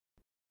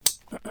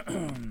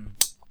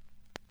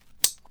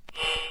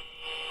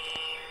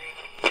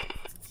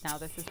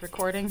This is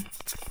recording.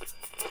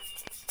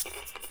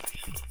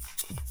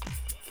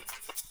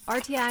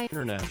 RTI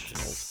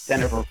International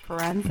Center for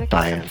Forensic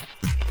Science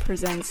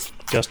presents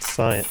Just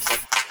Science.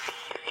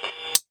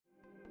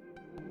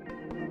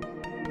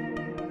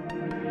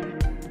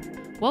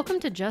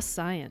 Welcome to Just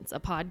Science, a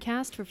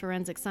podcast for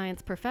forensic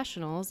science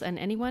professionals and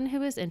anyone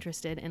who is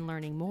interested in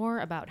learning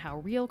more about how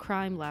real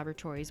crime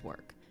laboratories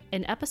work.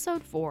 In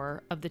episode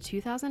 4 of the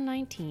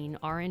 2019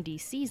 R&D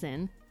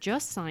season,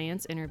 Just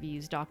Science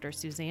interviews Dr.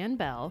 Suzanne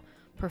Bell,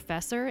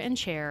 professor and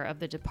chair of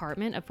the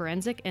Department of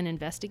Forensic and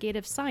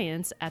Investigative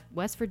Science at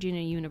West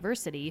Virginia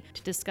University,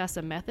 to discuss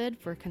a method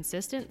for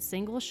consistent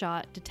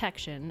single-shot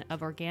detection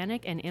of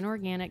organic and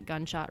inorganic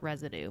gunshot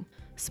residue.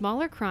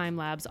 Smaller crime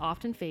labs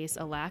often face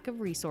a lack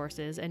of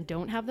resources and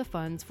don't have the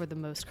funds for the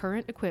most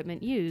current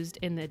equipment used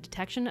in the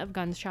detection of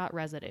gunshot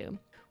residue.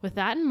 With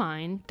that in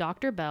mind,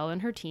 Dr. Bell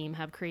and her team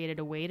have created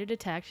a way to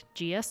detect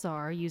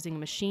GSR using a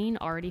machine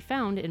already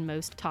found in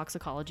most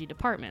toxicology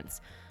departments,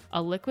 a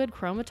liquid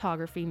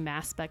chromatography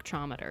mass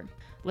spectrometer.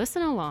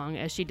 Listen along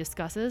as she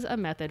discusses a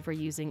method for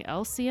using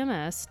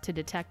LCMS to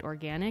detect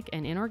organic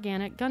and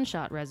inorganic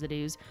gunshot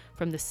residues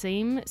from the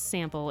same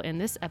sample in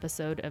this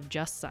episode of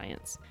Just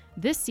Science.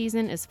 This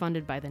season is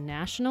funded by the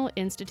National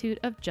Institute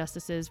of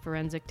Justice's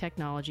Forensic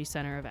Technology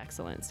Center of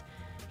Excellence.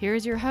 Here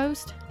is your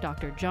host,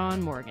 Dr.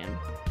 John Morgan.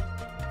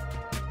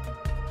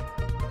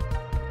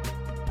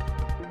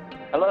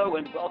 Hello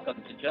and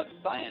welcome to Just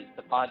Science,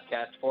 the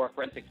podcast for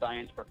forensic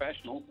science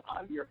professionals.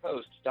 I'm your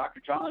host,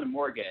 Dr. John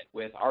Morgan,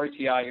 with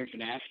RTI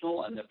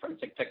International and the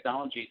Forensic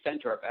Technology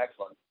Center of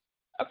Excellence,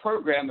 a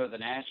program of the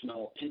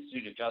National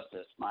Institute of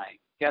Justice. My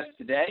guest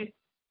today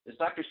is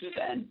Dr.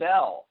 Suzanne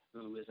Bell,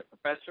 who is a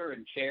professor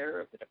and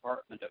chair of the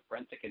Department of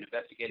Forensic and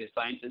Investigative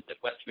Sciences at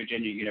West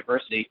Virginia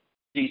University.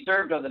 She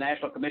served on the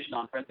National Commission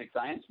on Forensic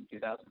Science from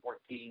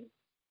 2014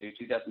 to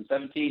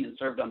 2017 and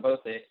served on both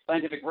the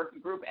Scientific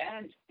Working Group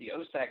and the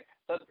OSAC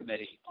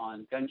Subcommittee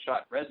on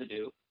Gunshot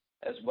Residue,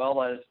 as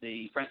well as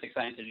the Forensic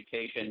Science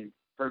Education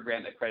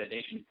Program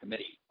Accreditation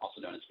Committee, also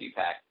known as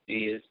FEPAC.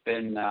 She has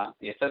been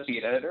the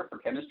Associate Editor for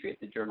Chemistry at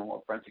the Journal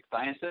of Forensic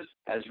Sciences,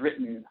 has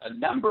written a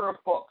number of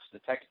books, the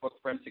textbook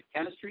Forensic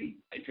Chemistry,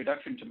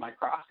 Introduction to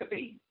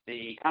Microscopy,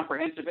 the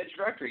Comprehensive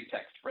Introductory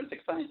Text,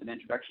 Forensic Science, and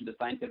Introduction to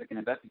Scientific and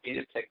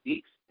Investigative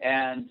Techniques,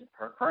 and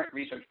her current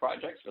research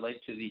projects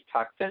relate to the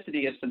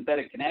toxicity of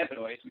synthetic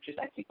cannabinoids, which is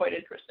actually quite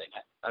interesting.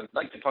 I would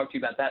like to talk to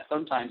you about that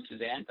sometime,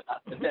 Suzanne, but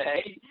not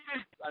today.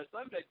 Our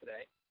subject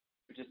today,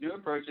 which is new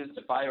approaches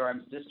to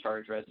firearms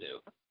discharge residue,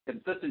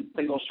 consistent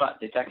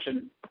single-shot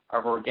detection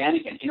of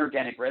organic and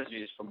inorganic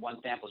residues from one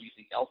sample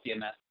using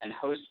LCMS and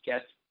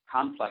host-guest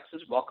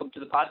complexes. Welcome to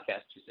the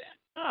podcast, Suzanne.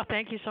 Oh,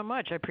 thank you so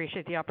much. I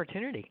appreciate the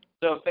opportunity.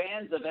 So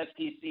fans of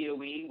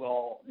FTCOE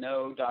will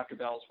know Dr.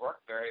 Bell's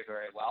work very,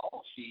 very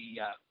well. She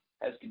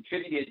has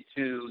contributed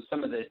to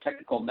some of the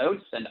technical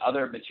notes and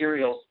other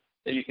materials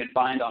that you can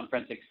find on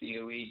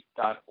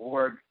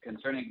forensiccoe.org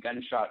concerning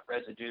gunshot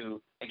residue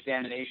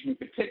examination,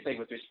 particularly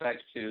with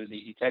respect to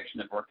the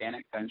detection of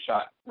organic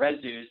gunshot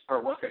residues.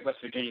 Her work at West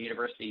Virginia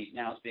University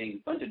now is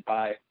being funded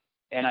by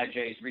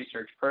NIJ's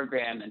research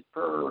program, and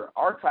her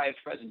archived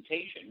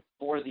presentation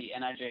for the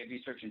NIJ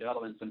Research and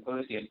Development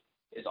Symposium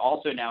is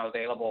also now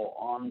available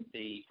on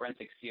the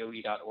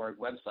forensiccoe.org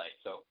website.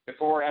 So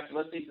before or after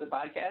listening to the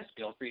podcast,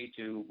 feel free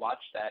to watch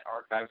that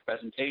archived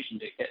presentation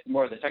to get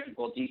more of the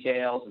technical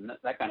details and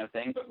that kind of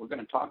thing. But we're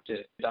going to talk to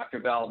Dr.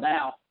 Bell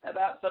now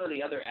about some of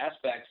the other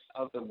aspects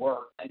of the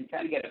work and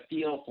kind of get a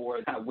feel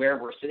for kind of where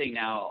we're sitting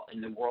now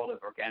in the world of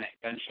organic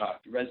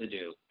gunshot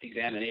residue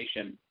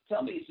examination.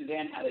 Tell me,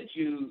 Suzanne, how did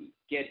you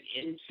get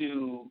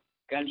into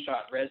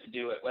gunshot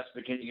residue at West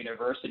Virginia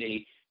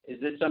University? Is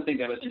this something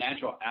that was a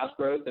natural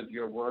outgrowth of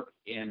your work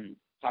in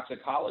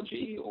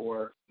toxicology,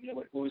 or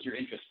what was your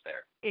interest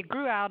there? It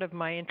grew out of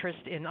my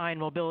interest in ion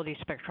mobility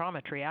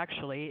spectrometry,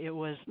 actually.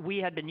 We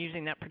had been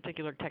using that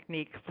particular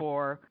technique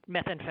for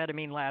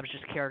methamphetamine labs,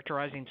 just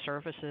characterizing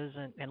surfaces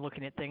and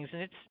looking at things.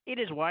 And it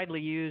is widely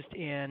used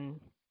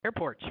in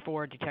airports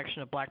for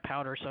detection of black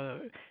powder.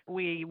 So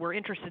we were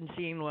interested in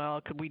seeing, well,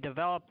 could we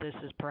develop this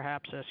as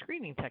perhaps a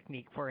screening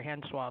technique for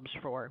hand swabs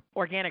for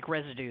organic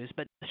residues,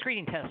 but the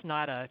screening test,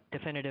 not a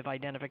definitive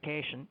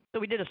identification. So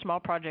we did a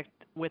small project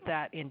with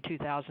that in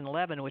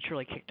 2011, which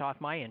really kicked off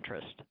my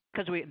interest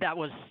because that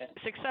was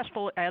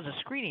successful as a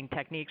screening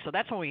technique. So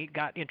that's when we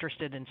got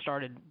interested and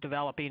started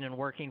developing and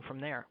working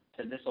from there.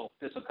 And this will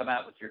come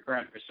out with your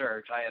current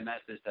research.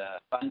 IMS is a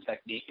fun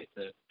technique.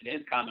 It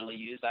is commonly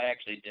used. I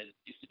actually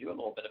used to do a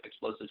little bit of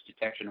explosives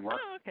detection work.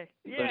 Oh, okay.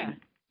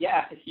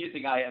 Yeah,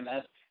 using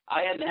IMS.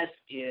 IMS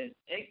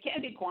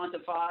can be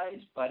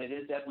quantified, but it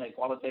is definitely a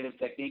qualitative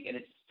technique, and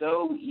it's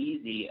so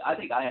easy. I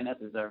think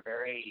IMSs are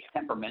very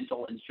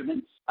temperamental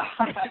instruments.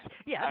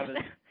 Yeah.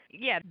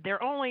 Yeah,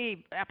 their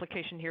only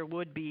application here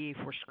would be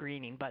for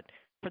screening, but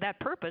for that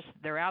purpose,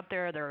 they're out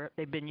there.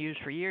 They've been used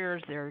for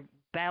years. They're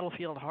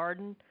battlefield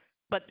hardened,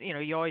 but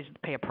you always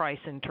pay a price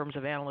in terms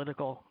of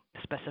analytical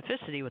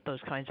specificity with those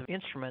kinds of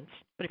instruments.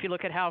 But if you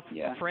look at how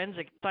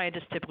forensic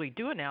scientists typically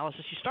do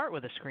analysis, you start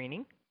with a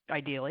screening.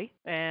 ideally.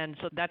 And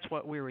so that's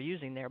what we were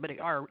using there. But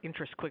our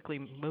interest quickly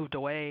moved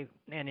away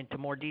and into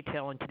more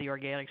detail into the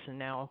organics and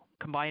now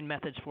combined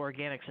methods for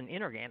organics and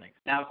inorganics.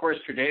 Now, of course,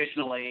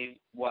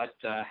 traditionally, what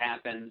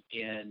happens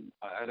in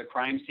either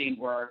crime scene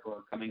work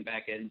or coming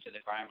back into the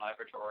crime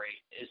laboratory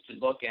is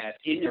to look at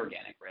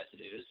inorganic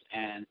residues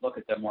and look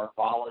at the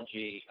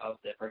morphology of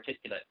the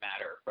particulate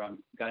matter from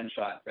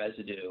gunshot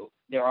residue.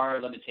 There are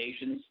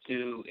limitations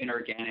to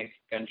inorganic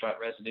gunshot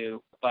residue,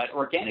 but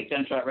organic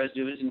gunshot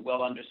residue isn't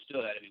well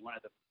understood. I mean, one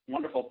of the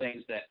wonderful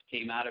things that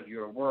came out of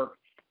your work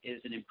is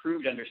an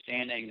improved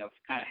understanding of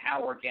kind of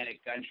how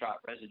organic gunshot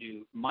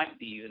residue might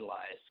be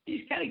utilized. Can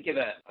you kind of give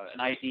an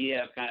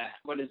idea of kind of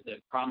what is the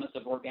promise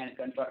of organic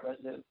gunshot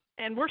residue?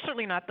 And we're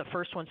certainly not the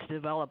first ones to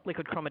develop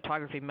liquid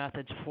chromatography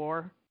methods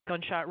for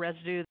gunshot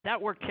residue.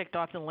 That work kicked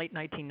off in the late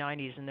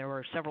 1990s, and there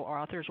were several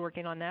authors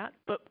working on that.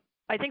 But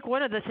I think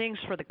one of the things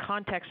for the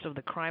context of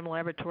the crime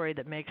laboratory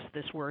that makes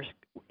this work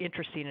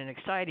interesting and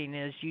exciting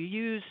is you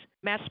use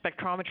mass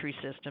spectrometry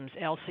systems,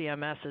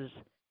 LCMSs,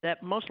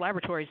 that most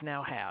laboratories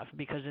now have,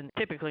 because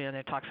typically in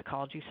their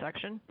toxicology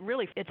section,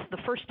 really it's the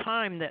first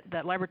time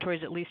that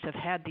laboratories at least have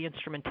had the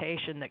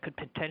instrumentation that could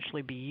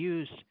potentially be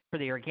used for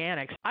the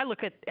organics. I look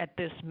at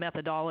this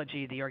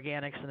methodology, the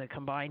organics and the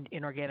combined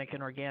inorganic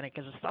and organic,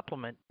 as a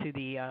supplement to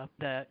the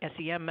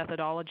SEM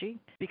methodology,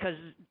 because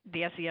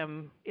the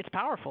SEM, it's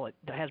powerful. It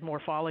has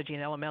morphology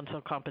and elemental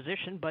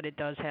composition, but it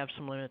does have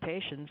some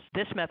limitations.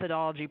 This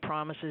methodology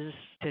promises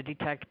to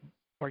detect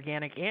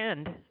organic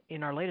and,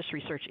 in our latest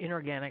research,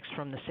 inorganics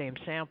from the same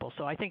sample.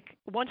 So I think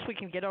once we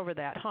can get over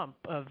that hump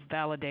of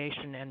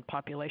validation and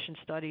population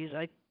studies,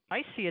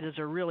 I see it as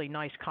a really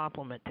nice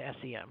complement to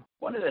SEM.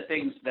 One of the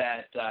things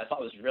that I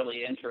thought was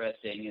really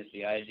interesting is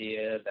the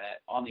idea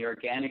that on the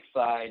organic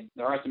side,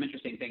 there are some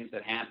interesting things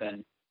that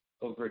happen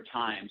over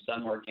time.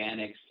 Some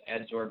organics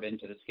adsorb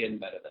into the skin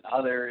better than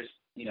others.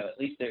 You know, at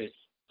least there's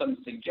some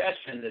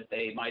suggestion that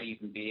they might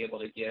even be able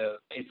to give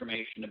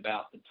information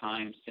about the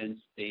time since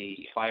the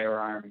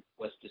firearm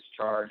was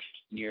discharged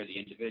near the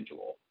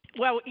individual.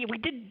 Well, we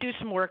did do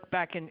some work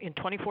back in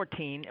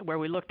 2014 where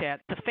we looked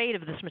at the fate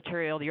of this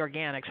material, the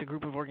organics, a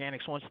group of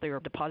organics, once they were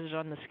deposited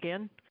on the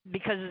skin.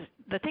 Because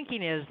the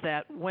thinking is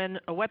that when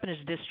a weapon is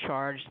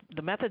discharged,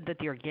 the method that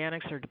the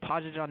organics are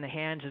deposited on the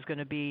hands is going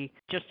to be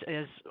just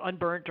as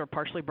unburnt or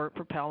partially burnt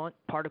propellant,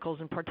 particles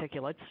and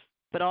particulates,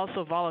 but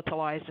also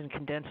volatilized and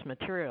condensed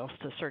materials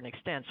to a certain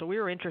extent. So we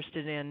were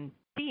interested in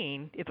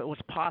seeing if it was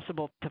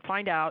possible to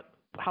find out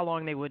how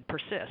long they would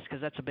persist,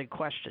 because that's a big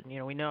question.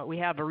 You know we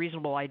have a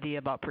reasonable idea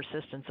about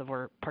persistence of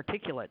our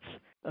particulates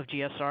of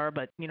GSR,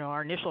 but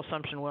our initial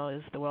assumption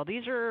is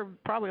these are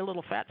probably a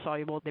little fat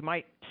soluble. They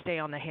might stay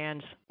on the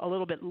hands a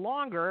little bit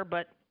longer,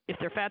 but if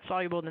they're fat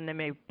soluble, then they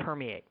may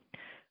permeate.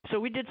 So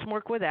we did some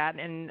work with that,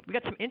 and we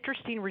got some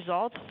interesting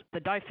results. The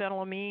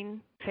diphenylamine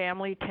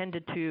family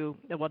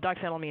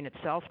diphenylamine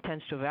itself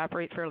tends to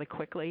evaporate fairly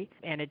quickly,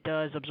 and it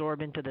does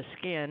absorb into the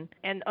skin.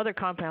 And other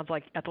compounds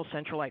like ethyl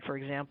centralite, for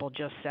example,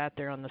 just sat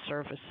there on the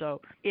surface.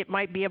 So it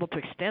might be able to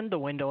extend the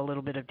window a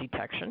little bit of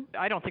detection.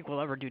 I don't think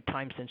we'll ever do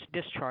time since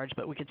discharge,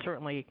 but we could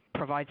certainly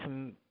provide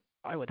some,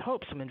 I would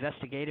hope, some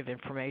investigative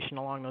information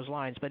along those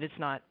lines. But it's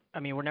not,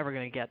 we're never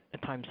going to get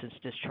a time since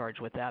discharge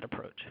with that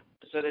approach.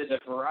 So there's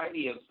a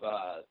variety of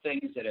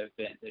things that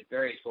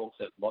various folks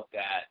have looked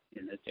at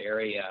in this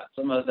area.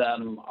 Some of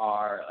them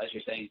are, as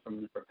you're saying,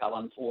 from the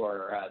propellant,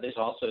 or there's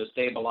also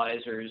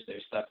stabilizers.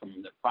 There's stuff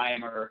from the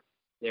primer.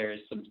 There's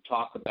some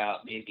talk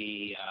about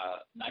maybe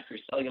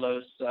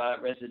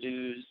nitrocellulose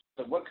residues.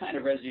 So what kind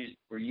of residues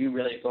were you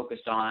really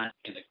focused on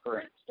in the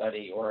current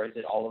study, or is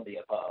it all of the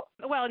above?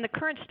 Well, in the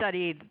current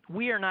study,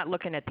 we are not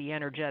looking at the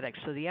energetics.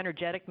 So the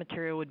energetic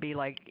material would be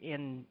like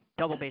in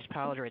double-base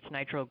powder, it's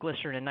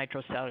nitroglycerin and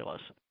nitrocellulose.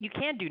 You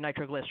can do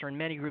nitroglycerin.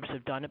 Many groups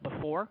have done it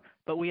before,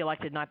 but we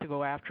elected not to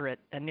go after it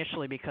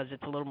initially because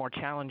it's a little more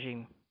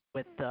challenging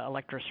with the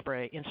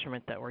electrospray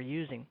instrument that we're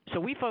using. So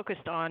we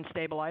focused on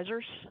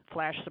stabilizers,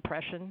 flash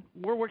suppression.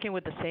 We're working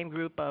with the same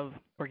group of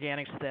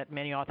organics that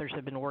many authors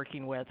have been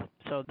working with.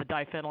 So the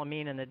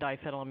diphenylamine and the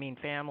diphenylamine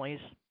families,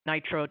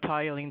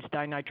 nitrotoluenes,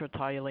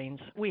 dinitrotoluenes.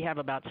 We have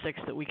about 6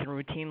 that we can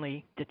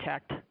routinely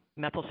detect,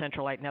 methyl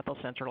centralite and ethyl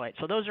centralite.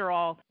 So those are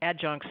all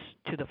adjuncts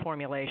to the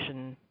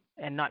formulation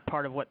and not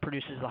part of what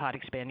produces the hot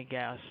expanding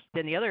gas.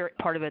 Then the other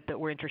part of it that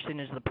we're interested in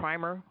is the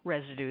primer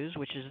residues,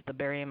 which is the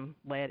barium,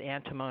 lead,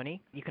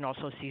 antimony. You can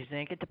also see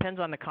zinc. It depends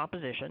on the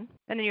composition.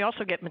 And then you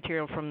also get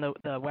material from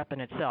the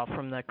weapon itself,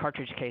 from the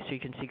cartridge case, so you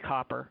can see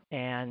copper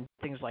and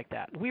things like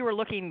that. We were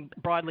looking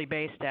broadly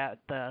based at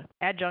the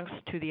adjuncts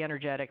to the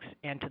energetics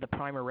and to the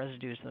primer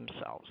residues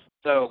themselves.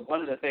 So one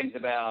of the things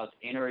about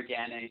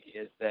inorganic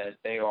is that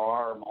there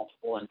are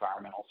multiple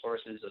environmental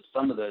sources of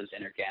some of those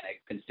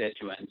inorganic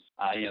constituents.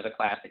 The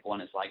classic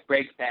one is like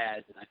brake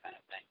pads and that kind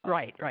of thing.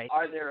 Right.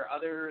 Are there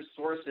other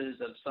sources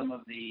of some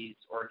of these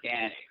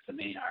organics?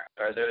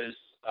 Are those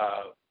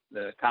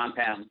the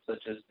compounds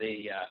such as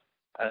the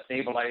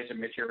stabilizer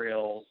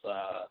materials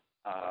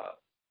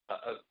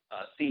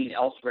seen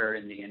elsewhere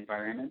in the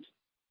environment?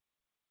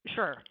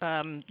 Sure.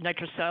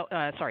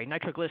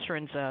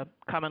 Nitroglycerin's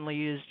commonly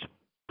used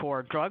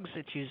for drugs.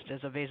 It's used as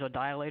a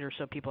vasodilator,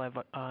 so people have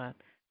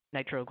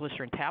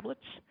nitroglycerin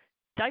tablets.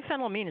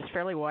 Diphenylamine is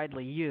fairly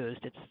widely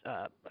used. It's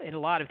in a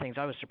lot of things.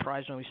 I was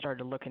surprised when we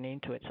started looking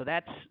into it. So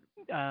that's,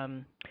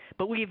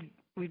 but we've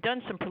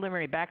done some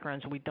preliminary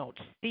backgrounds, and we don't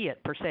see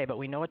it per se, but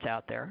we know it's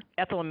out there.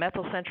 Ethyl and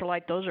methyl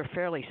centralite, those are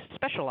fairly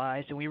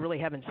specialized, and we really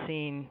haven't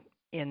seen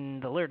in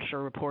the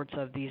literature reports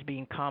of these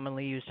being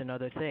commonly used in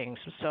other things.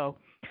 So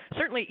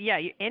certainly, yeah,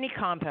 any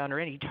compound or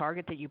any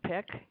target that you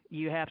pick,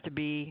 you have to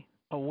be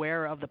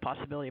aware of the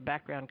possibility of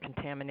background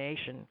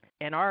contamination.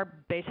 And our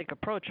basic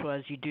approach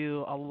was you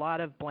do a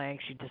lot of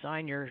blanks, you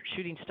design your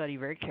shooting study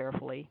very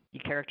carefully, you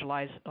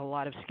characterize a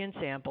lot of skin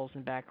samples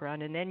in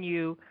background, and then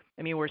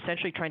we're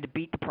essentially trying to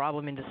beat the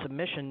problem into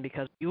submission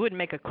because you wouldn't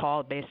make a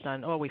call based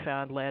on, we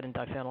found lead and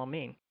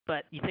diphenylamine.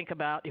 But you think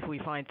about if we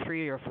find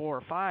 3 or 4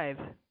 or 5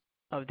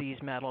 of these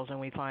metals and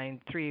we find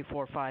 3,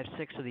 4, 5,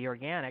 6 of the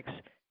organics,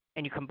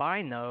 and you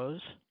combine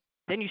those,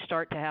 then you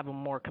start to have a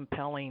more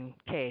compelling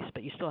case,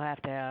 but you still have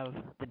to have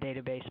the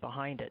database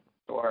behind it.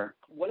 Sure.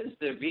 What is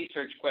the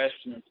research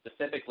question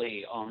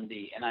specifically on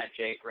the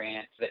NIJ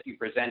grant that you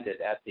presented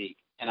at the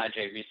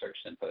NIJ Research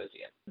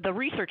Symposium? The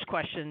research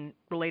question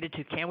related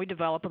to can we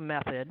develop a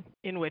method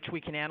in which we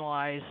can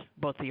analyze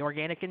both the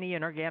organic and the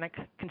inorganic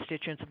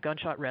constituents of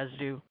gunshot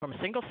residue from a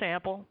single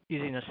sample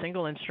using a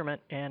single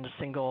instrument and a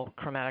single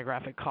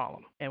chromatographic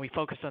column. And we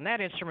focused on that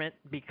instrument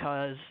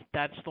because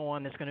that's the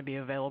one that's going to be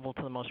available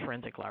to the most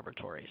forensic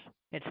laboratories.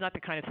 It's not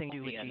the kind of thing you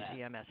do with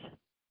GCMS.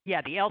 Yeah,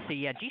 the LC.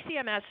 Yeah,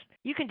 GCMS,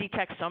 you can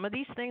detect some of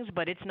these things,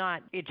 but it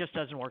just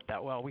doesn't work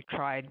that well. We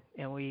tried,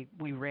 and we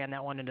ran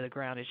that one into the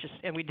ground.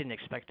 And we didn't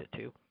expect it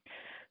to.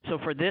 So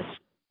for this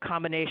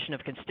combination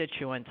of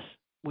constituents,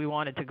 we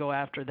wanted to go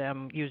after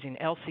them using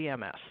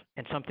LCMS,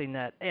 and something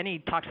that any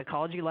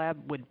toxicology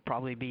lab would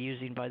probably be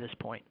using by this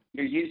point.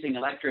 You're using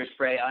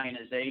electrospray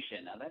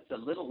ionization. Now, that's a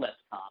little less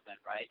common,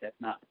 right? That's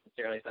not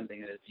necessarily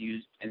something that is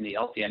used in the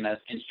LCMS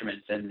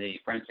instruments in the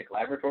forensic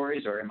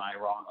laboratories, or am I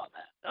wrong on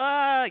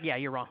that? Yeah,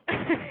 you're wrong.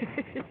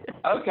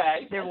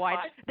 Okay. They're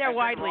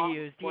widely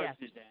used. Yeah.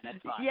 That's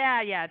fine.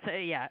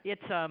 Yeah.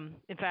 It's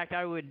in fact,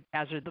 I would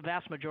hazard the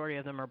vast majority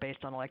of them are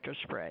based on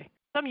electrospray.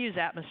 Some use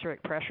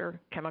atmospheric pressure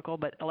chemical,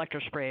 but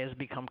electrospray has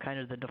become kind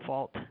of the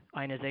default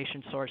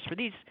ionization source for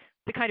the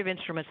kind of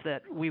instruments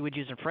that we would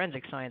use in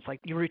forensic science, like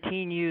your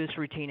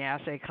routine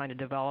assay kind of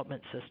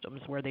development systems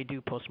where they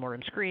do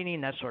postmortem screening,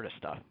 that sort of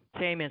stuff.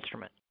 Same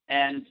instrument.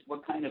 And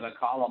what kind of a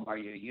column are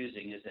you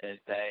using? Is it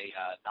a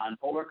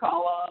nonpolar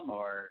column,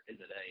 or is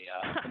it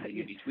something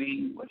in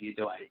between? What are you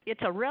doing?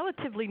 It's a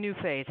relatively new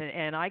phase,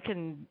 and I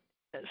can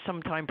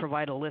sometime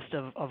provide a list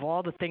of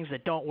all the things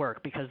that don't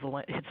work because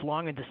it's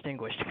long and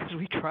distinguished because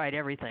we tried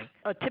everything.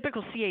 A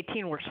typical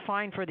C18 works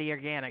fine for the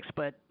organics,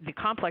 but the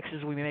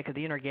complexes we make of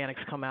the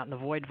inorganics come out in the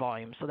void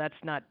volume, so that's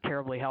not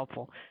terribly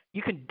helpful.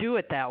 You can do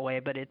it that way,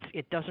 but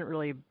it doesn't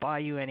really buy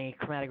you any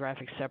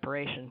chromatographic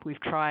separation.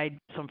 We've tried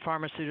some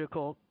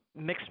pharmaceutical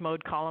mixed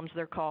mode columns,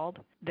 they're called.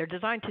 They're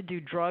designed to do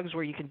drugs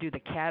where you can do the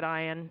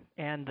cation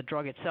and the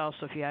drug itself.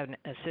 So if you have an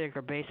acidic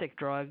or basic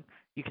drug,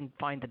 you can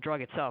find the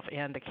drug itself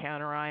and the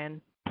counterion.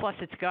 Plus,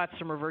 it's got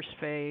some reverse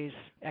phase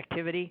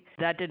activity.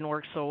 That didn't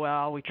work so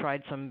well. We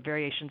tried some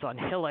variations on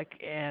Hillic,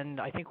 and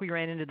I think we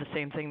ran into the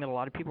same thing that a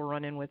lot of people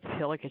run in with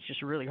Hillic. It's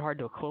just really hard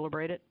to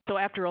equilibrate it. So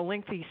after a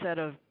lengthy set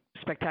of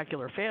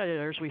spectacular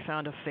failures, we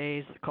found a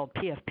phase called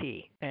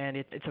PFP, and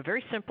it's a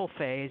very simple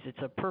phase. It's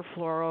a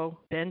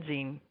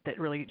perfluorobenzene that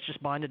really is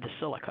just bonded to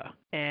silica,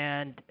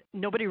 and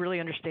nobody really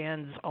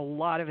understands a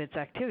lot of its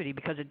activity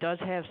because it does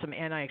have some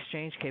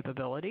anti-exchange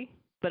capability,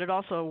 but it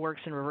also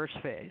works in reverse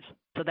phase.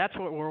 So that's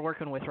what we're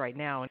working with right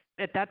now.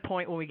 At that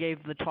point, when we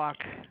gave the talk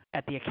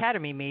at the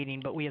Academy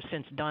meeting, but we have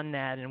since done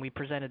that, and we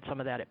presented some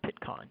of that at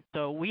PitCon.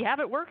 So we have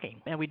it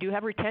working, and we do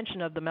have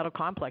retention of the metal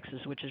complexes,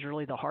 which is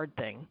really the hard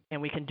thing,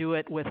 and we can do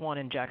it with one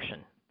injection.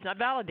 It's not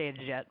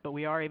validated yet, but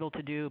we are able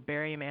to do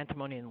barium,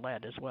 antimony, and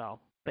lead as well.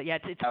 But yeah,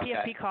 it's a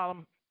PFP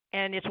column,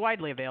 and it's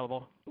widely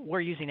available.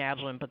 We're using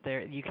Agilent, but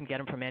you can get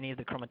them from any of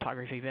the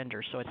chromatography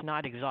vendors, so it's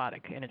not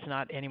exotic, and it's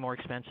not any more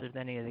expensive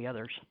than any of the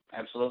others.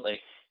 Absolutely.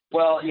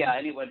 Well, yeah,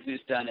 anyone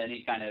who's done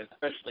any kind of,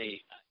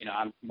 especially,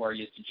 I'm more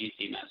used to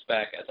GC-mass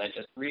spec, as I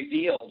just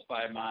revealed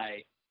by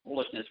my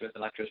foolishness with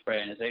electrospray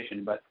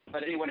ionization, but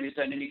anyone who's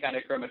done any kind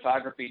of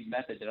chromatography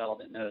method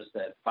development knows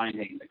that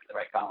finding the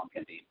right column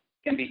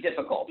can be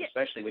difficult,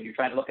 especially when you're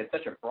trying to look at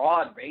such a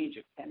broad range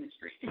of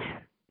chemistry.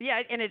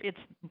 Yeah, and it's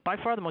by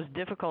far the most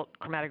difficult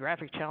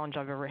chromatographic challenge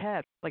I've ever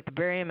had. Like the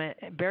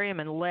barium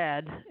and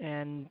lead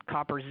and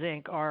copper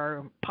zinc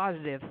are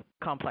positive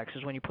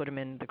complexes when you put them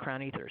in the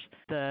crown ethers.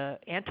 The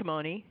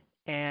antimony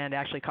and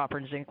actually copper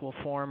and zinc will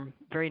form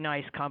very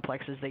nice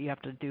complexes that you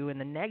have to do in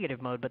the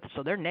negative mode,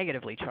 so they're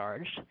negatively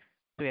charged.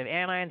 So we have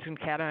anions and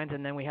cations,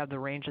 and then we have the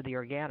range of the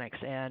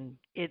organics. And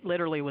it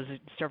literally was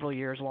several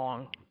years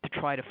long to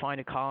try to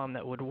find a column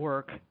that would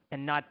work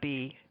and not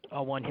be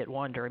a one-hit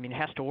wonder. I mean, it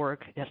has to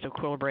work, it has to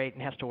equilibrate,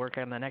 and it has to work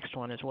on the next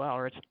one as well,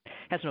 or it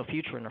has no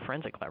future in a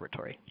forensic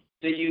laboratory.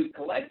 So you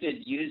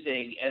collected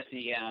using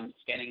SEM,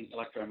 scanning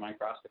electron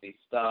microscopy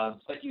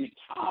stubs, but you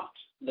topped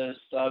those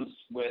stubs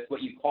with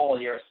what you call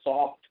your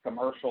soft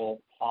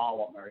commercial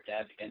polymer,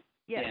 Debbie.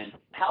 Yes. And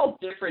how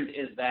different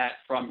is that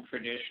from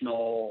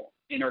traditional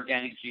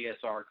inorganic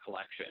GSR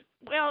collection?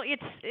 Well,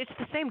 it's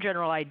the same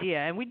general idea,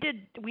 and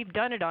we've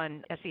done it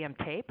on SEM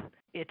tape.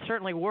 It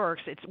certainly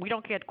works. We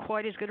don't get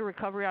quite as good a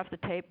recovery off the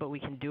tape, but we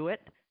can do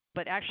it.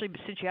 But actually,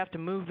 since you have to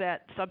move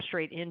that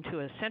substrate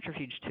into a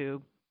centrifuge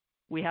tube,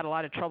 we had a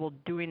lot of trouble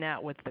doing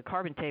that with the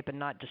carbon tape and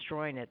not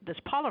destroying it. This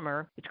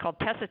polymer, it's called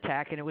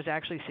Tessitac, and it was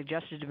actually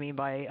suggested to me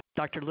by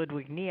Dr.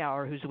 Ludwig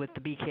Niauer, who's with the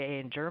BKA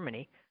in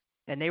Germany,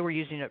 and they were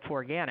using it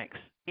for organics.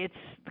 It's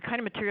the kind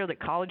of material that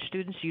college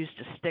students use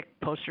to stick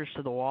posters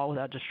to the wall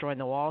without destroying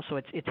the wall. So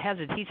it has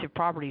adhesive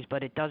properties,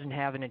 but it doesn't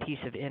have an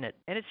adhesive in it.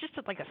 And it's just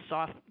like a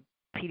soft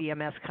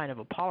PDMS kind of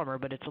a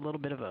polymer, but it's a little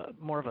bit of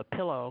more of a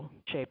pillow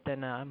shape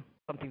than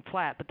something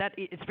flat. But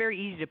it's very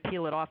easy to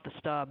peel it off the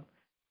stub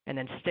and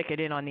then stick it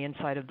in on the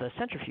inside of the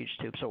centrifuge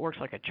tube. So it works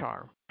like a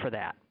charm for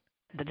that.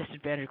 The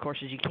disadvantage, of course,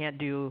 is you can't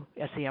do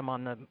SEM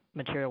on the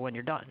material when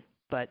you're done.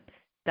 But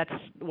that's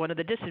one of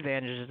the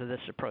disadvantages of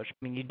this approach.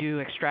 I mean, you do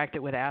extract it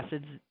with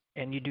acids,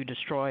 and you do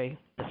destroy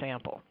the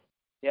sample.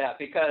 Yeah,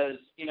 because,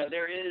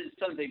 there is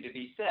something to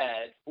be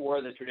said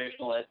for the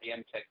traditional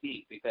SEM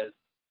technique, because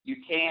you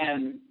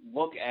can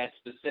look at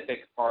specific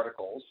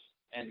particles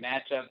and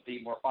match up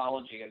the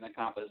morphology and the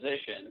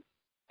composition.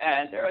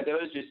 And there are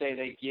those who say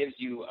that gives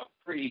you a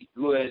pretty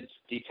good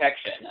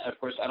detection. Of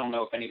course, I don't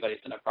know if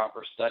anybody's done a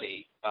proper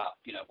study about,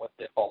 what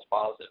the false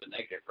positive and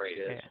negative rate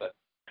is, Yeah. but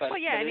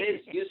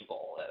it is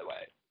useful that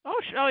way.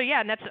 Oh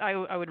yeah, and that's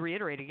I would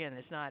reiterate again.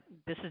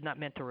 This is not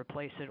meant to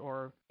replace it,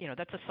 or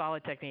that's a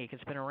solid technique.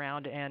 It's been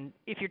around, and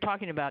if you're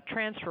talking about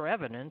transfer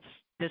evidence,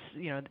 this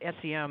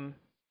SEM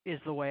is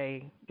the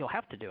way you'll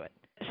have to do it.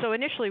 So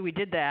initially we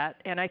did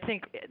that, and I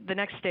think the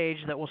next stage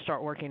that we'll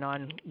start working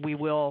on, we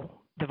will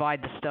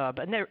divide the stub,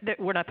 and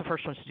we're not the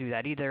first ones to do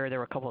that either. There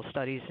were a couple of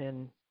studies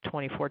in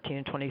 2014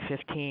 and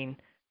 2015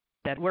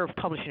 that we're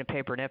publishing a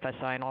paper in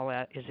FSI, and all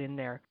that is in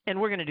there. And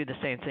we're going to do the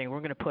same thing. We're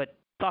going to put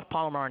soft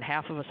polymer on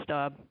half of a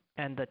stub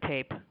and the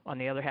tape on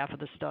the other half of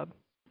the stub,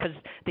 because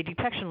the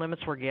detection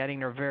limits we're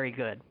getting are very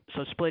good.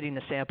 So splitting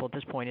the sample at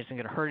this point isn't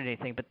going to hurt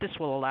anything, but this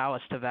will allow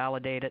us to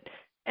validate it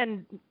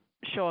and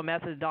show a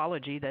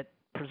methodology that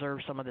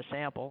preserves some of the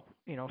sample,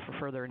 for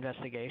further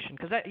investigation.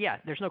 Because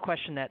there's no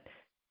question that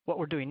what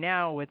we're doing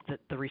now with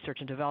the research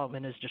and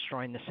development is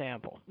destroying the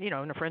sample.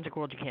 In the forensic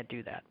world, you can't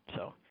do that.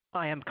 So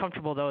I am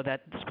comfortable, though,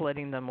 that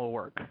splitting them will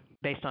work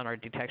based on our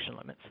detection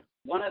limits.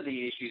 One of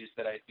the issues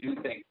that I do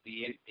think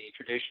the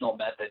traditional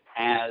method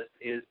has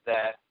is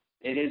that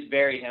it is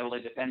very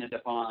heavily dependent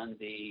upon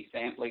the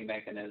sampling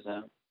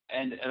mechanism,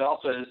 and it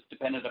also is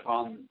dependent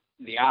upon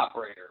the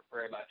operator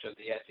very much of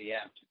the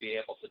SEM to be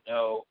able to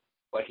know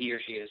what he or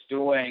she is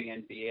doing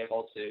and be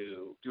able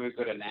to do a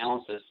good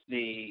analysis.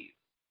 The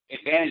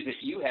advantage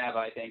that you have,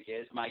 I think,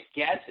 is, my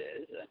guess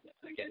is,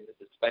 and again, this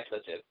is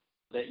speculative,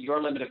 that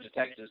your limit of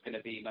detection is going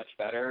to be much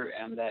better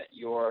and that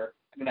you're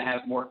going to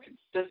have more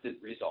consistent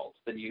results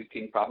than you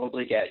can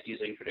probably get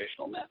using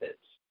traditional methods.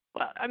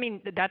 Well, I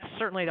mean, that's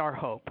certainly our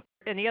hope.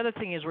 And the other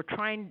thing is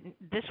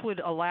this would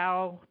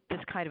allow this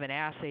kind of an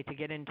assay to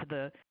get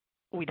into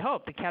we'd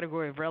hope, the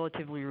category of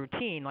relatively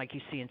routine, like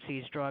you see in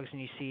seized drugs and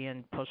you see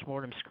in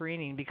postmortem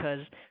screening,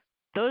 because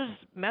those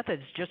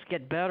methods just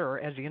get better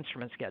as the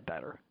instruments get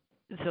better.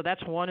 So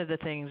that's one of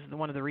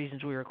the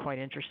reasons we were quite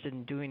interested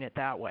in doing it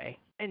that way.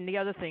 And the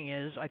other thing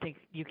is, I think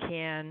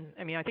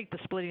I think the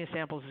splitting of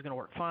samples is going to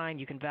work fine.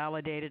 You can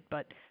validate it,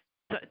 but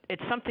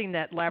it's something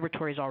that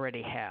laboratories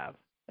already have.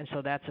 And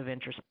so that's of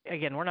interest.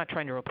 Again, we're not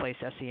trying to replace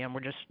SEM.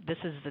 This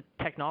is the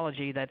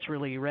technology that's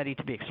really ready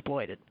to be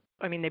exploited.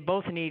 I mean, they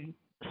both need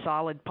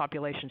solid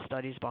population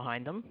studies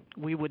behind them.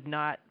 We would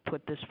not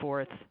put this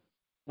forth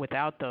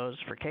without those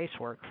for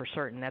casework for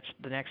certain. That's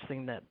the next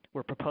thing that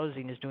we're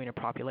proposing, is doing a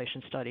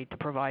population study to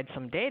provide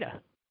some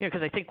data.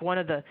 Because I think one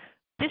of the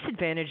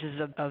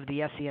disadvantages of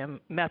the SEM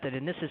method,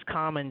 and this is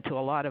common to a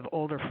lot of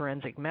older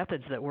forensic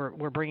methods that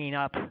we're bringing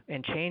up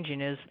and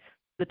changing, is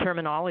the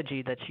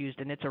terminology that's used,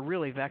 and it's a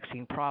really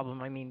vexing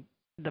problem. I mean,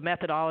 the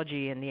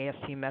methodology in the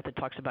AST method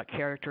talks about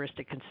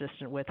characteristic,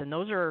 consistent with, and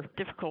those are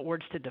difficult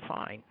words to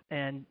define.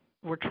 And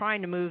we're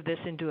trying to move this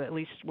into at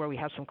least where we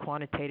have some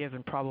quantitative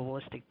and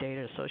probabilistic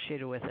data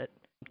associated with it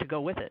to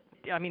go with it.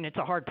 I mean, it's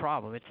a hard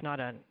problem. It's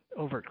not an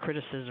overt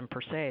criticism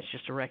per se. It's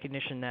just a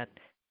recognition that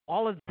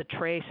all of the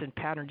trace and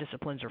pattern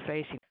disciplines are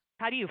facing.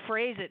 How do you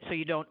phrase it so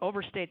you don't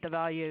overstate the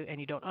value and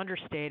you don't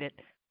understate it,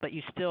 but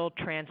you still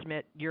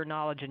transmit your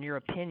knowledge and your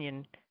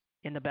opinion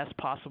in the best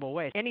possible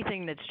way?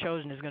 Anything that's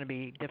chosen is going to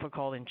be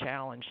difficult and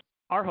challenged.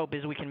 Our hope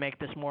is we can make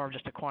this more of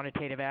just a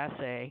quantitative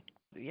assay,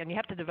 and you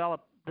have to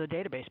develop the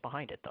database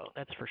behind it, though,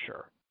 that's for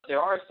sure. There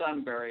are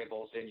some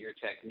variables in your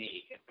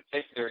technique. In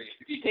particular,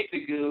 if you take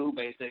the goo,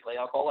 basically,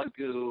 I'll call it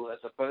goo as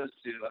opposed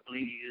to, I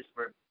believe you used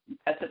for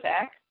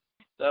Tessitac.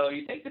 So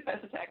you take the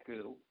Tessitac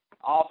goo,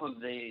 off of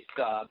the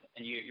sub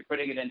and you're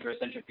putting it into a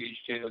centrifuge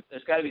tube,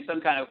 there's got to be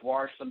some kind of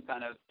wash, some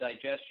kind of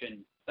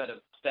digestion set of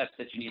steps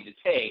that you need to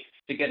take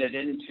to get it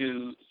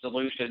into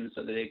solution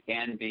so that it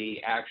can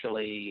be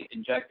actually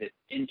injected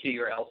into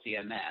your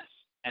LCMS.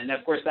 And,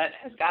 of course, that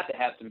has got to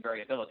have some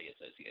variability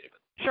associated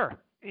with it. Sure.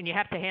 And you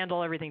have to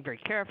handle everything very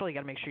carefully. You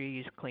got to make sure you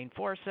use clean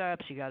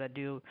forceps. You got to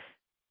do,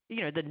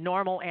 the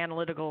normal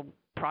analytical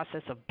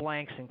process of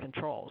blanks and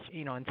controls,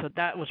 and so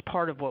that was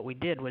part of what we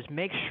did, was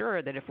make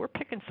sure that if we're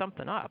picking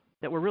something up,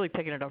 that we're really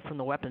picking it up from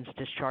the weapons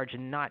discharge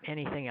and not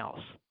anything else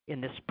in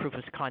this proof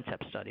of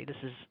concept study. This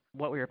is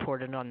what we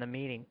reported on the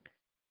meeting.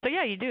 So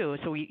yeah, you do.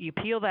 So you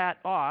peel that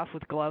off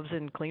with gloves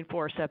and clean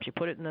forceps, you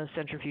put it in the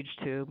centrifuge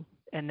tube,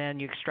 and then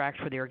you extract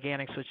for the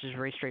organics, which is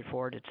very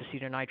straightforward. It's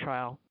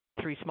acetonitrile.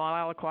 3 small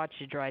aliquots,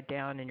 you dry it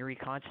down, and you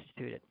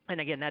reconstitute it.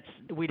 And again,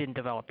 we didn't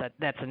develop that.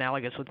 That's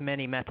analogous with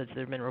many methods that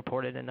have been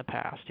reported in the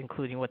past,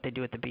 including what they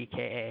do at the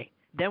BKA.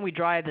 Then we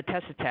dry the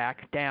test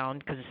attack down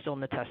because it's still in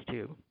the test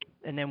tube.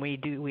 And then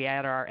we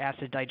add our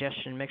acid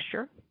digestion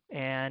mixture,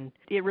 and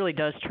it really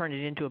does turn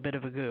it into a bit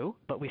of a goo.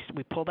 But we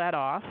pull that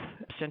off,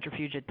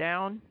 centrifuge it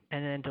down,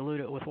 and then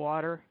dilute it with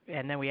water,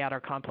 and then we add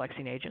our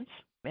complexing agents.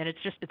 And it's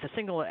a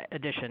single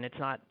addition.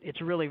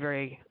 It's really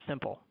very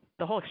simple.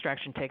 The whole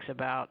extraction takes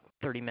about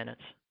 30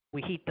 minutes.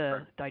 We heat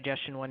the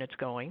digestion when it's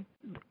going.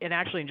 And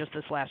actually, in just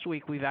this last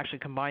week, we've actually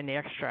combined the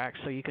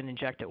extracts so you can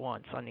inject it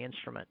once on the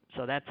instrument.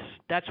 So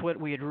that's what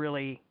we had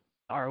really,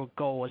 our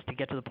goal was to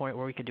get to the point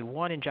where we could do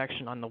one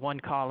injection on the one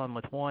column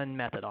with one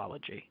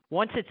methodology.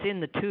 Once it's in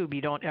the tube,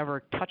 you don't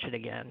ever touch it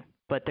again.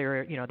 But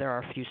there are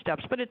a few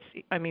steps. But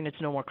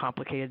it's no more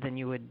complicated than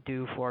you would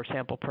do for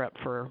sample prep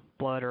for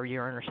blood or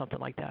urine or something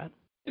like that.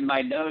 In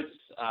my notes,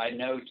 I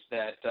note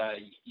that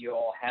you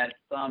all had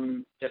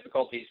some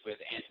difficulties with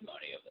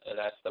antimony.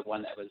 That's the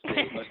one that was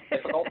the most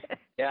difficult.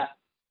 Yeah.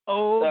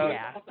 Oh, so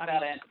yeah. What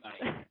about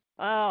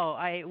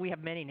antimony? We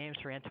have many names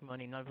for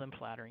antimony, none of them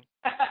flattering.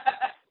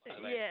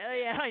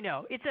 Yeah, I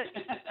know.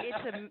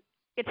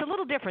 It's a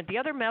little different. The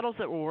other metals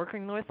that we're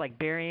working with, like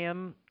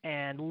barium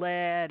and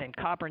lead and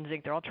copper and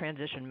zinc, they're all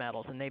transition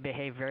metals, and they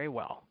behave very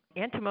well.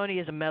 Antimony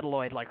is a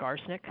metalloid like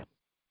arsenic.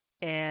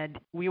 And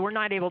we were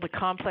not able to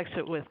complex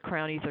it with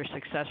crown ether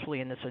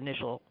successfully in this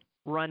initial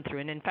run-through.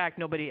 And in fact,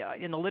 nobody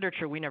in the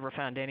literature, we never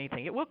found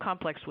anything. It will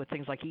complex with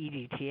things like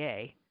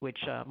EDTA, which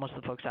most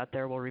of the folks out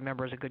there will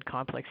remember as a good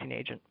complexing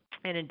agent.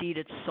 And indeed,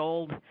 it's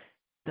sold.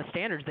 The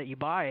standards that you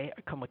buy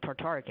come with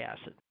tartaric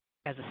acid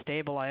as a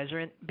stabilizer.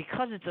 And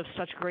because it's of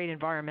such great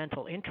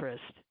environmental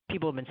interest,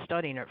 people have been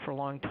studying it for a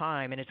long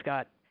time, and it's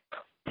got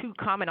 2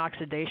 common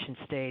oxidation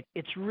states.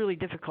 It's really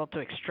difficult to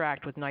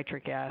extract with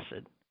nitric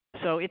acid.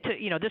 So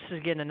this is,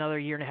 again, another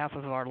year and a half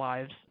of our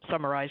lives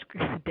summarized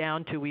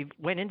down to we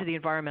went into the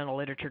environmental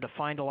literature to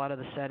find a lot of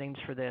the settings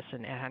for this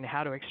and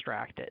how to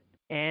extract it.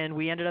 And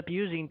we ended up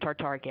using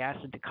tartaric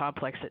acid to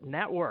complex it, and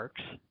that works.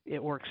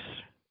 It works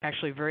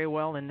actually very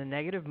well in the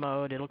negative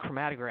mode. It'll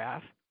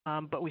chromatograph.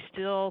 But we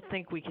still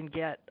think we can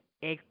get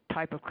a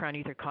type of crown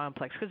ether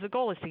complex because the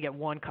goal is to get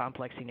one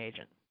complexing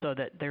agent so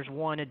that there's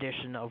one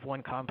addition of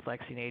one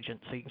complexing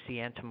agent so you can see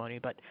antimony.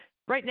 But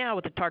right now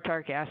with the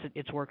tartaric acid,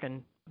 it's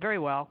working very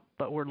well,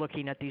 but we're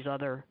looking at these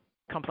other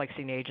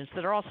complexing agents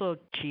that are also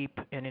cheap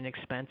and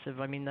inexpensive.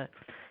 I mean, the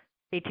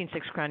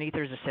 18.6 crown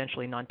ether is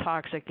essentially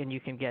non-toxic, and you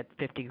can get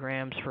 50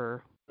 grams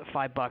for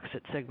 $5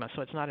 at Sigma,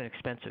 so it's not an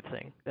expensive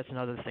thing. That's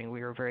another thing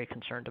we were very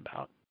concerned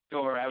about.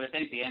 Sure, I would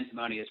think the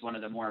antimony is one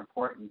of the more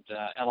important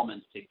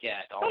elements to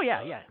get. Also. Oh,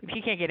 yeah. If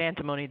you can't get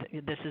antimony,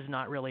 this is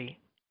not really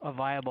a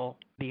viable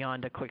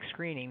beyond a quick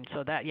screening.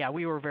 So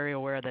we were very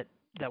aware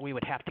that we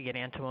would have to get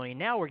antimony.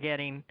 Now we're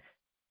getting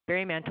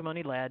barium,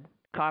 antimony, lead,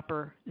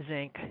 copper,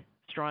 zinc,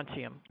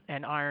 strontium,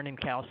 and iron and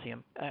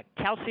calcium.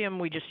 Calcium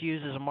we just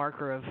use as a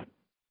marker of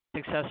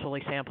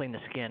successfully sampling the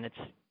skin.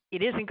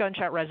 It isn't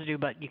gunshot residue,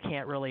 but you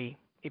can't really,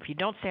 if you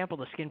don't sample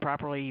the skin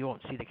properly, you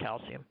won't see the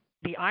calcium.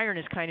 The iron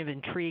is kind of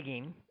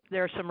intriguing.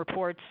 There are some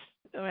reports,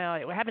 well,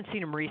 I haven't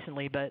seen them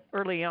recently, but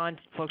early on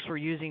folks were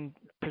using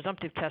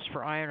presumptive tests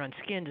for iron on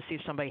skin to see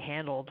if somebody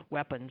handled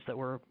weapons that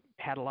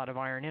had a lot of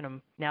iron in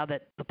them. Now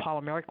that the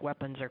polymeric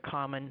weapons are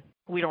common,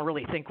 we don't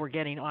really think we're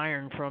getting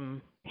iron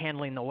from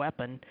handling the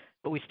weapon,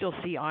 but we still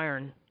see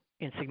iron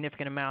in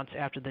significant amounts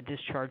after the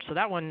discharge. So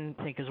that one,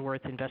 I think, is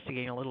worth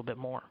investigating a little bit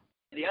more.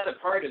 The other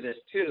part of this,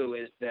 too,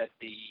 is that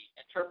the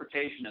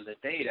interpretation of the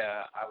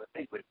data, I would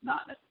think, would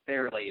not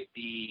necessarily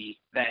be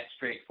that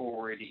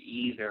straightforward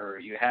either.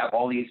 You have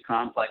all these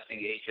complexing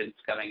agents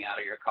coming out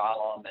of your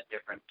column at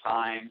different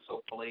times,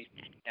 hopefully,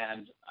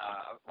 and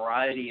a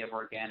variety of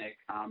organic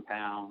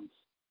compounds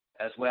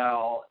as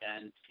well,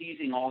 and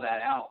teasing all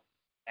that out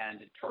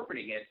and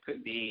interpreting it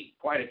could be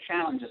quite a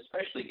challenge,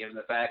 especially given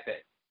the fact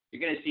that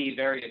you're going to see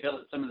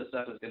variability. Some of the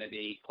stuff is going to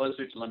be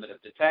closer to limit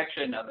of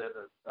detection.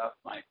 Other stuff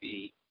might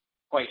be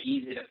quite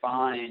easy to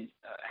find.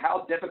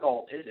 How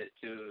difficult is it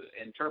to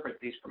interpret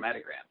these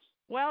chromatograms?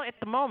 Well, at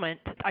the moment,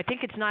 I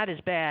think it's not as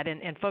bad,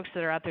 and folks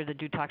that are out there that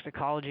do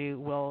toxicology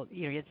will,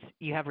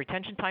 you have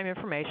retention time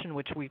information,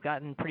 which we've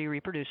gotten pretty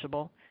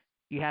reproducible.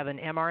 You have an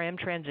MRM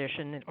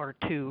transition or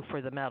two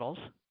for the metals.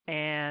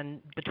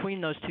 And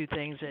between those two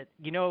things,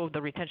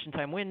 the retention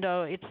time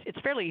window, it's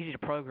fairly easy to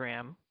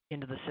program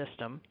into the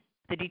system.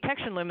 The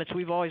detection limits,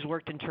 we've always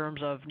worked in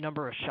terms of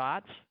number of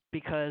shots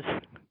because,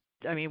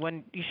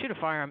 when you shoot a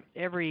firearm,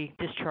 every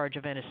discharge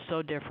event is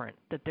so different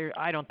that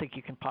I don't think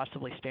you can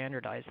possibly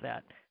standardize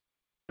that.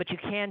 But you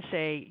can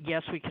say,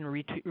 yes, we can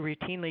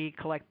routinely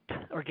collect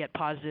or get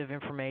positive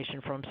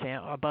information from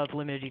above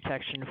limited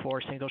detection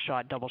for single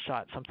shot, double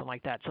shot, something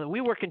like that. So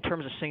we work in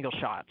terms of single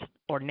shots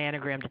or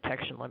nanogram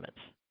detection limits.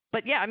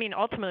 But yeah,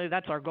 ultimately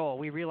that's our goal.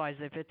 We realize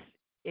if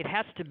it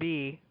has to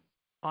be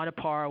on a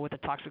par with a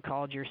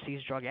toxicology or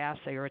seized drug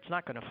assay, or it's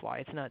not going to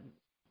fly.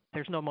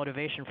 There's no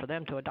motivation for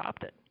them to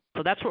adopt it.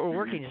 So that's what we're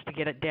working is to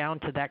get it down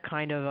to that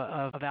kind of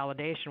a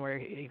validation where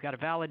you've got a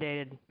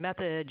validated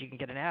method, you can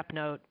get an app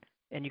note,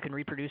 and you can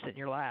reproduce it in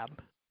your lab.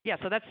 Yeah,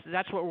 so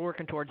that's what we're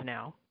working towards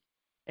now.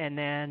 And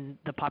then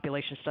the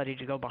population study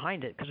to go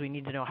behind it, because we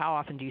need to know how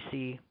often do you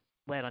see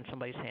lead on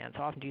somebody's hands?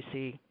 How often do you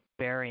see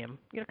barium?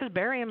 Because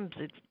barium,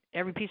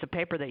 every piece of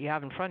paper that you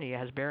have in front of you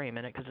has barium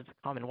in it because it's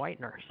a common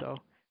whitener. So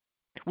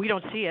we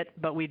don't see it,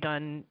 but we've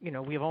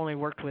only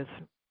worked with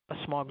a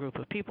small group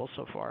of people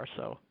so far.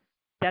 So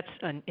that's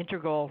an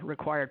integral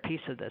required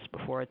piece of this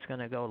before it's going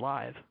to go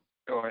live.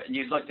 Sure. And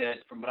you've looked at,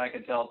 from what I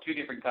can tell, two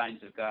different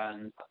kinds of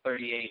guns, a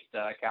 38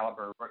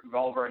 caliber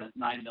revolver and a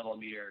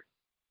 9mm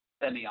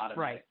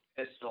semi-automatic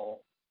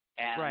pistol,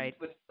 and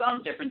with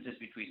some differences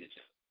between the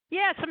two.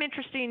 Yeah, some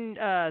interesting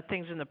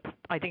things in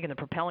the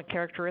propellant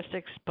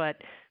characteristics,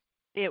 but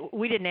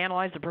we didn't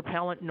analyze the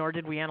propellant, nor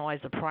did we analyze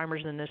the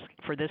primers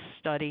for this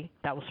study.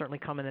 That will certainly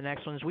come in the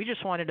next ones. We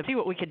just wanted to see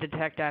what we could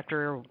detect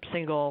after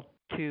single,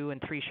 2, and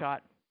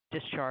 3-shot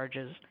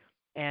discharges.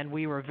 And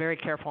we were very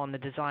careful on the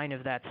design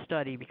of that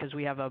study because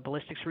we have a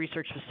ballistics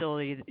research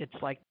facility. It's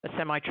like a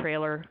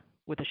semi-trailer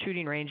with a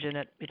shooting range in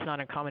it. It's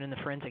not uncommon in the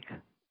forensic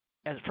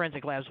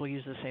labs will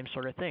use the same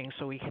sort of thing.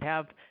 So we could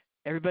have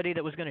everybody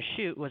that was going to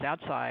shoot was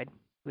outside.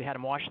 We had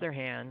them wash their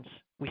hands.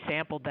 We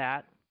sampled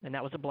that, and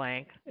that was a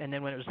blank. And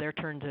then when it was their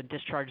turn to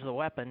discharge the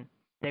weapon,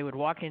 they would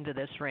walk into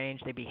this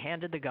range. They'd be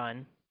handed the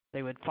gun.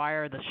 They would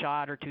fire the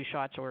shot or 2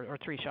 shots or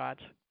 3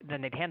 shots.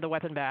 Then they'd hand the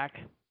weapon back.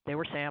 They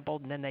were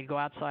sampled, and then they'd go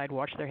outside,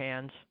 wash their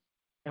hands,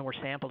 and were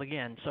sampled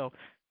again. So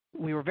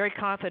we were very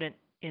confident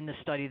in the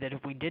study that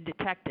if we did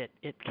detect it,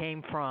 it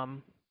came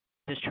from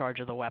discharge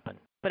of the weapon.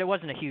 But it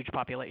wasn't a huge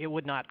population. It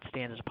would not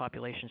stand as a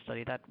population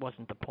study. That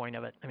wasn't the point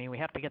of it. We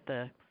have to get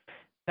the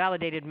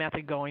validated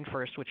method going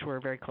first, which we're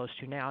very close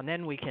to now, and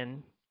then we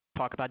can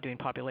talk about doing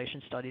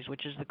population studies,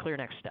 which is the clear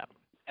next step.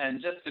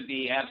 And just to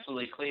be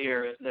absolutely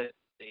clear, the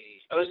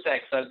OSAC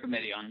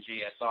subcommittee on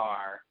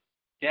GSR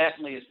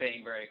definitely is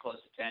paying very close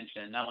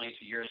attention, not only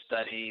to your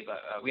study,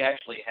 but we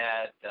actually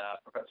had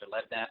Professor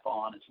Lednap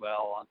on as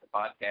well on the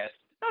podcast.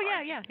 Oh,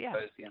 yeah.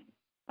 Symposium.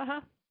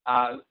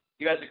 Uh-huh.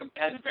 You guys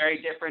have a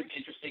very different,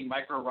 interesting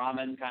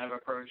micro-Raman kind of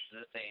approach to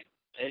the same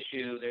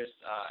issue. There's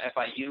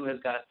FIU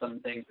has got some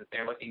things that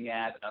they're looking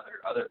at, and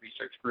other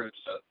research groups.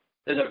 So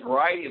there's a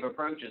variety of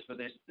approaches, but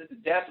this is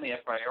definitely a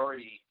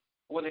priority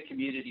for the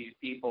community of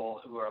people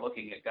who are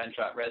looking at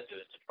gunshot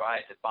residues to try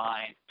to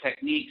find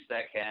techniques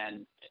that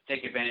can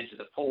take advantage of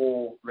the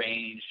full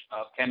range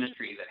of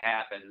chemistry that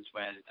happens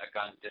when a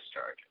gun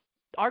discharges.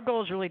 Our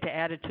goal is really to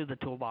add it to the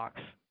toolbox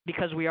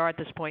because we are at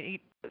this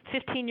point.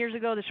 15 years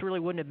ago, this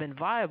really wouldn't have been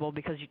viable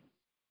because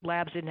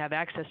labs didn't have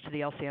access to the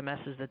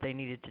LCMSs that they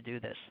needed to do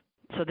this.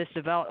 So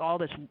all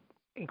this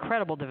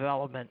incredible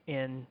development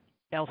in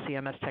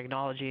LCMS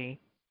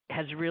technology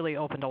has really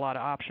opened a lot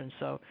of options.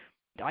 So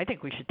I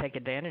think we should take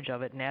advantage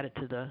of it and add it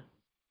to the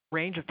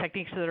range of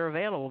techniques that are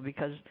available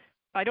because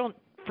I don't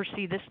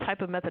foresee this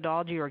type of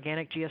methodology,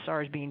 organic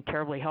GSR, as being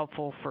terribly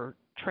helpful for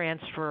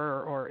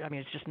transfer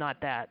it's just not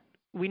that.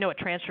 We know it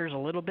transfers a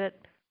little bit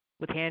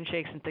with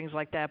handshakes and things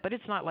like that, but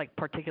it's not like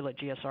particulate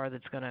GSR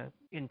that's going to,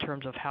 in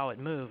terms of how it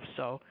moves.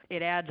 So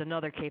it adds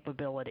another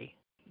capability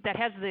that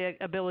has the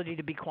ability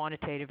to be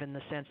quantitative in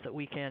the sense that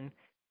we can,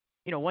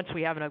 once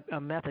we have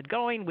a method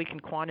going, we can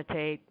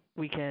quantitate,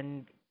 we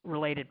can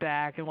relate it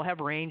back, and we'll have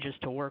ranges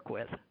to work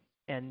with.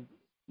 And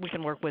we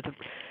can work with,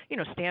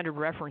 standard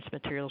reference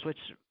materials, which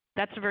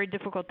that's a very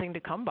difficult thing to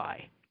come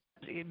by.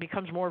 It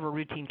becomes more of a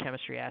routine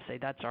chemistry assay.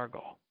 That's our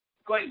goal.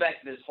 Going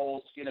back to this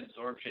whole skin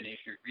absorption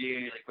issue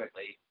really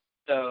quickly.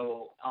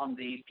 So on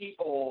the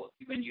people,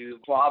 when you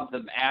swab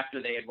them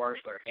after they had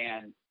washed their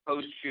hands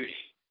post-shooting,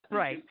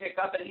 did you pick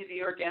up any of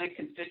the organic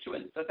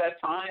constituents at that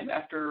time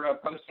after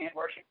post-hand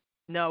washing?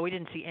 No, we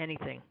didn't see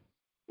anything.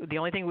 The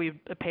only thing we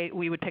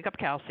would pick up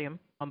calcium,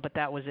 but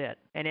that was it.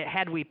 And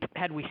had we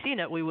seen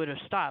it, we would have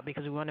stopped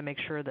because we wanted to make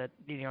sure that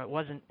it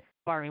wasn't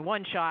firing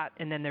 1 shot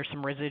and then there's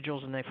some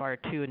residuals and they fire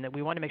 2, and that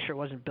we wanted to make sure it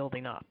wasn't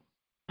building up.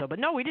 So, but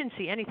no, we didn't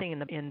see anything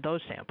in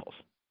those samples.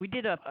 We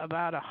did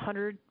about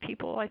 100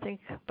 people, I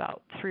think,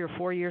 about 3 or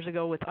 4 years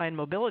ago with ion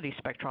mobility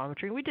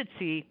spectrometry. We did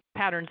see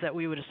patterns that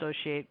we would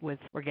associate with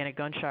organic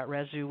gunshot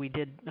residue. We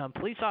did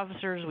police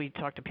officers. We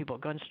talked to people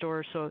at gun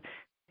stores. So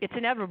it's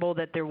inevitable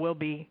that there will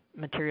be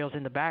materials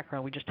in the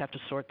background. We just have to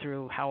sort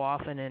through how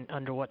often and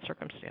under what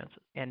circumstances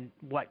and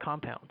what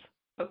compounds.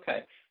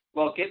 Okay.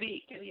 Well, give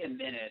me a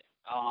minute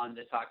on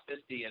the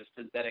toxicity of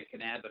synthetic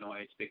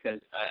cannabinoids, because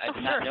I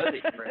did not know that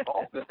you were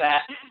involved with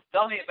that.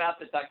 Tell me about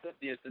the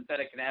toxicity of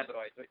synthetic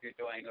cannabinoids, what you're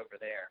doing over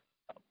there.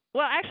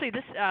 Well, actually,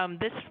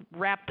 this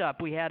wrapped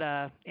up. We had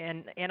an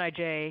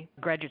NIJ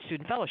graduate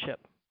student fellowship.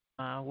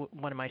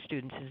 One of my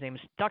students, his name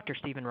is Dr.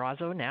 Stephen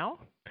Razzo now.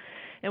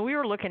 And we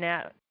were looking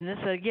at, and this,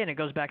 again, it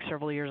goes back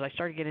several years, I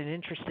started getting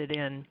interested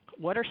in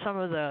what are some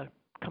of the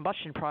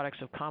combustion products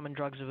of common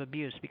drugs of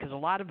abuse, because a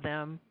lot of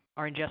them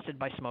are ingested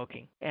by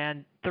smoking.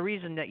 And the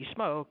reason that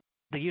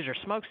the user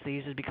smokes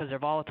these is because they're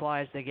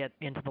volatilized, they get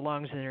into the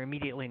lungs, and they're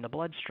immediately in the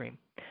bloodstream.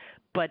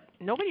 But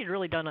nobody's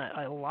really done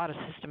a lot of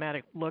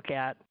systematic look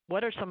at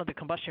what are some of the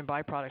combustion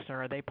byproducts, and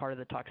are they part of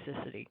the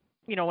toxicity?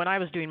 You know, when I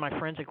was doing my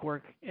forensic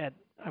work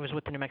I was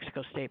with the New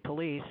Mexico State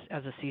Police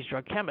as a seized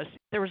drug chemist,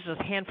 there was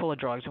a handful of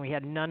drugs, and we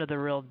had none of the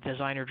real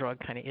designer drug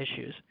kind of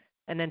issues.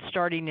 And then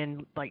starting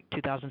in like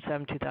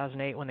 2007,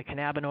 2008, when the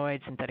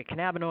cannabinoids, synthetic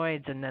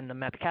cannabinoids, and then the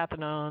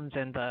methcathinone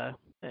and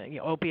the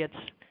opiates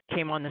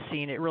came on the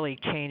scene, it really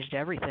changed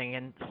everything.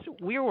 And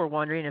we were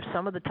wondering if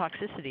some of the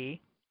toxicity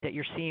that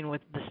you're seeing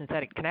with the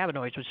synthetic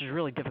cannabinoids, which is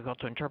really difficult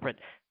to interpret,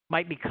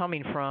 might be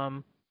coming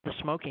from the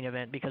smoking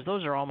event, because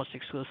those are almost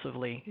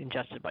exclusively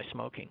ingested by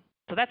smoking.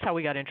 So that's how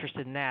we got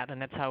interested in that, and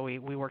that's how we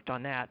worked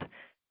on that.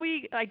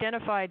 We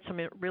identified some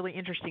really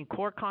interesting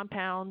core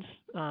compounds,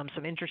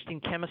 some interesting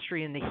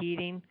chemistry in the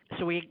heating.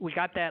 So we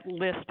got that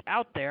list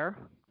out there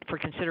for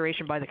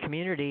consideration by the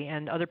community,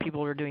 and other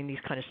people are doing these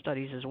kind of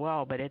studies as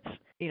well. But it's,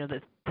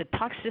 the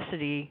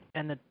toxicity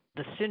and the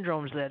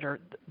syndromes that are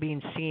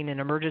being seen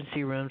in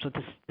emergency rooms with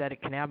the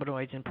synthetic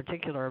cannabinoids in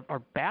particular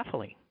are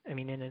baffling. I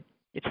mean,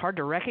 it's hard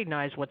to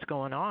recognize what's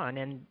going on.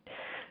 And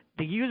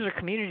the user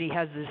community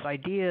has this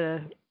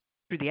idea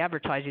through the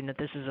advertising that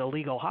this is a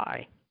legal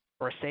high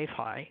or a safe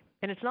high,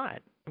 and it's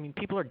not. I mean,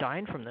 people are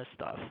dying from this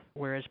stuff,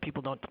 whereas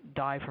people don't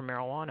die from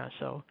marijuana.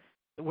 So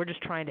we're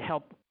just trying to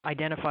help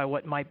identify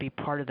what might be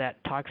part of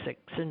that toxic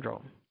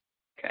syndrome.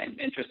 Okay,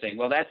 interesting.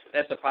 Well, that's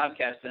a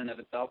podcast in and of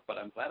itself, but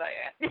I'm glad I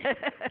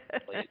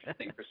asked. Really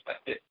interesting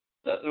perspective.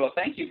 So, well,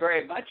 thank you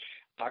very much,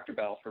 Dr.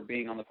 Bell, for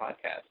being on the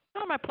podcast.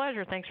 Oh, my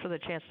pleasure. Thanks for the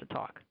chance to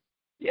talk.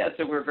 Yeah,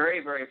 so we're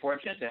very, very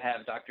fortunate to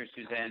have Dr.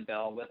 Suzanne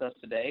Bell with us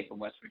today from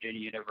West Virginia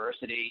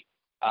University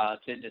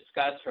to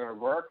discuss her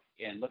work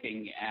in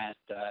looking at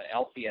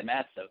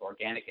LCMS of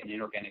organic and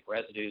inorganic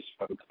residues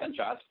from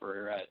gunshots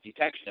for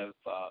detection of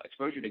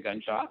exposure to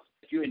gunshots.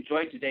 If you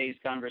enjoyed today's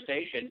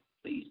conversation,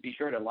 please be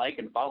sure to like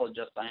and follow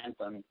Just Science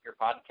on your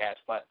podcast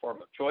platform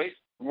of choice.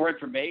 For more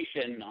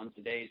information on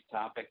today's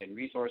topic and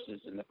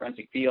resources in the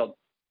forensic field,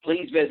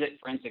 please visit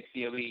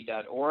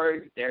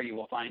forensiccoe.org. There you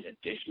will find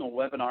additional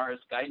webinars,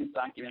 guidance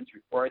documents,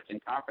 reports,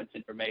 and conference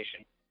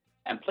information.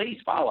 And please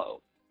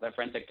follow the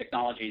Forensic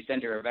Technology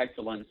Center of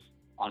Excellence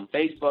on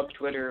Facebook,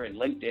 Twitter, and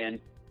LinkedIn.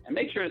 And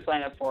make sure to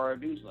sign up for our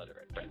newsletter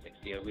at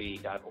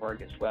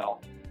forensiccoe.org as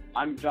well.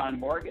 I'm John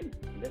Morgan,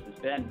 and this has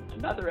been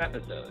another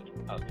episode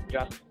of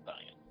Just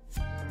Science.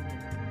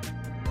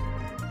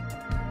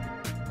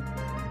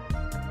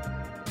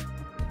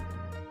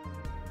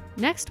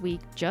 Next week,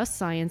 Just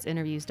Science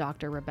interviews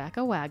Dr.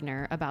 Rebecca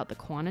Wagner about the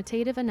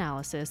quantitative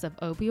analysis of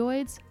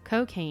opioids,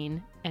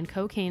 cocaine, and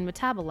cocaine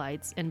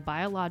metabolites in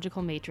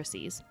biological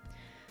matrices.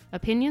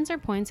 Opinions or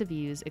points of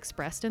views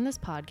expressed in this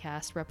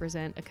podcast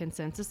represent a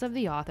consensus of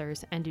the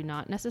authors and do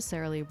not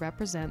necessarily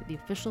represent the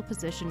official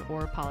position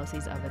or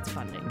policies of its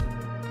funding.